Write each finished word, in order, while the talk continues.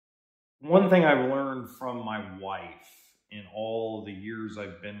One thing I've learned from my wife in all the years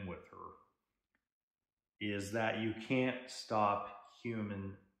I've been with her is that you can't stop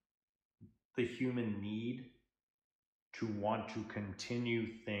the human need to want to continue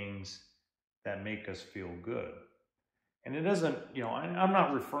things that make us feel good. And it doesn't, I'm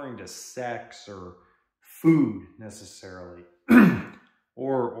not referring to sex or food necessarily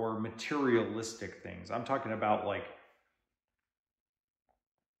or materialistic things. I'm talking about like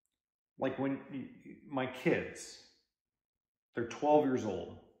when my kids, they're 12 years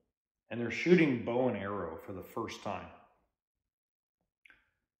old and they're shooting bow and arrow for the first time.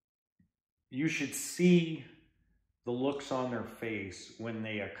 You should see the looks on their face when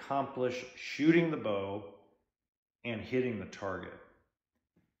they accomplish shooting the bow and hitting the target.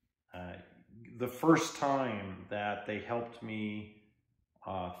 The first time that they helped me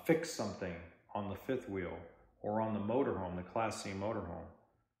fix something on the fifth wheel or on the motorhome, the Class C motorhome,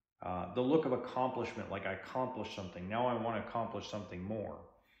 the look of accomplishment, like I accomplished something. Now I want to accomplish something more.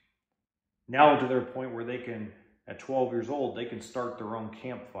 Now to their point where they can, at 12 years old, they can start their own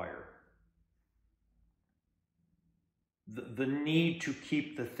campfire. The need to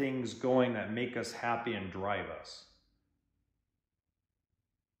keep the things going that make us happy and drive us.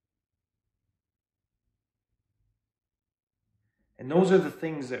 And those are the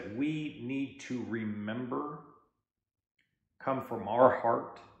things that we need to remember come from our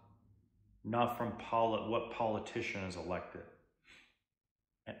heart, not from what politician is elected.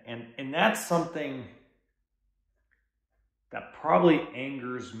 And that's something that probably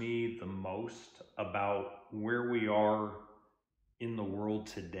angers me the most about where we are in the world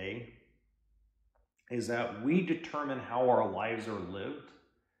today, is that we determine how our lives are lived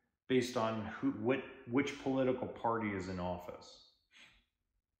based on which political party is in office.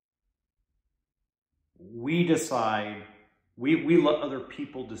 We decide, we let other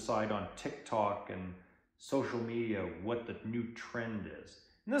people decide on TikTok and social media what the new trend is.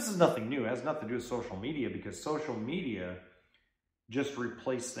 And this is nothing new. It has nothing to do with social media, because social media just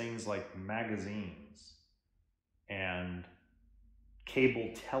replaced things like magazines and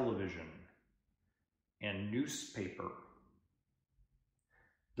cable television and newspaper.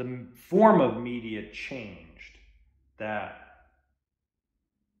 The form of media changed that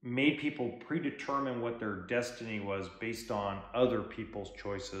made people predetermine what their destiny was based on other people's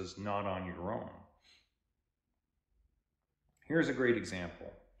choices, not on your own. Here's a great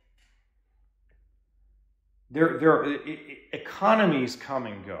example. Economies come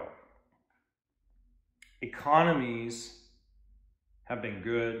and go. Economies have been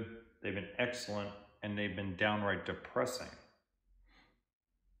good, they've been excellent, and they've been downright depressing.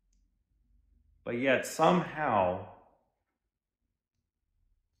 But yet somehow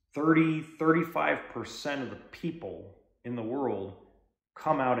 35% of the people in the world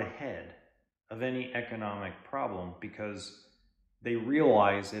come out ahead of any economic problem because they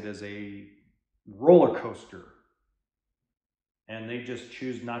realize it is a roller coaster. And they just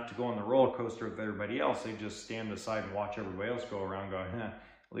choose not to go on the roller coaster with everybody else. They just stand aside and watch everybody else go around going, at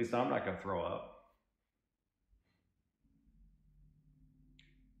least I'm not going to throw up.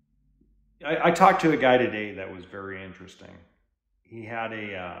 I talked to a guy today that was very interesting. He had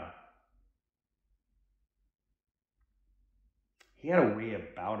a way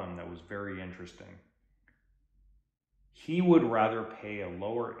about him that was very interesting. He would rather pay a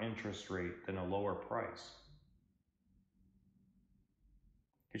lower interest rate than a lower price.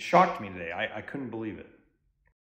 It shocked me today. I couldn't believe it.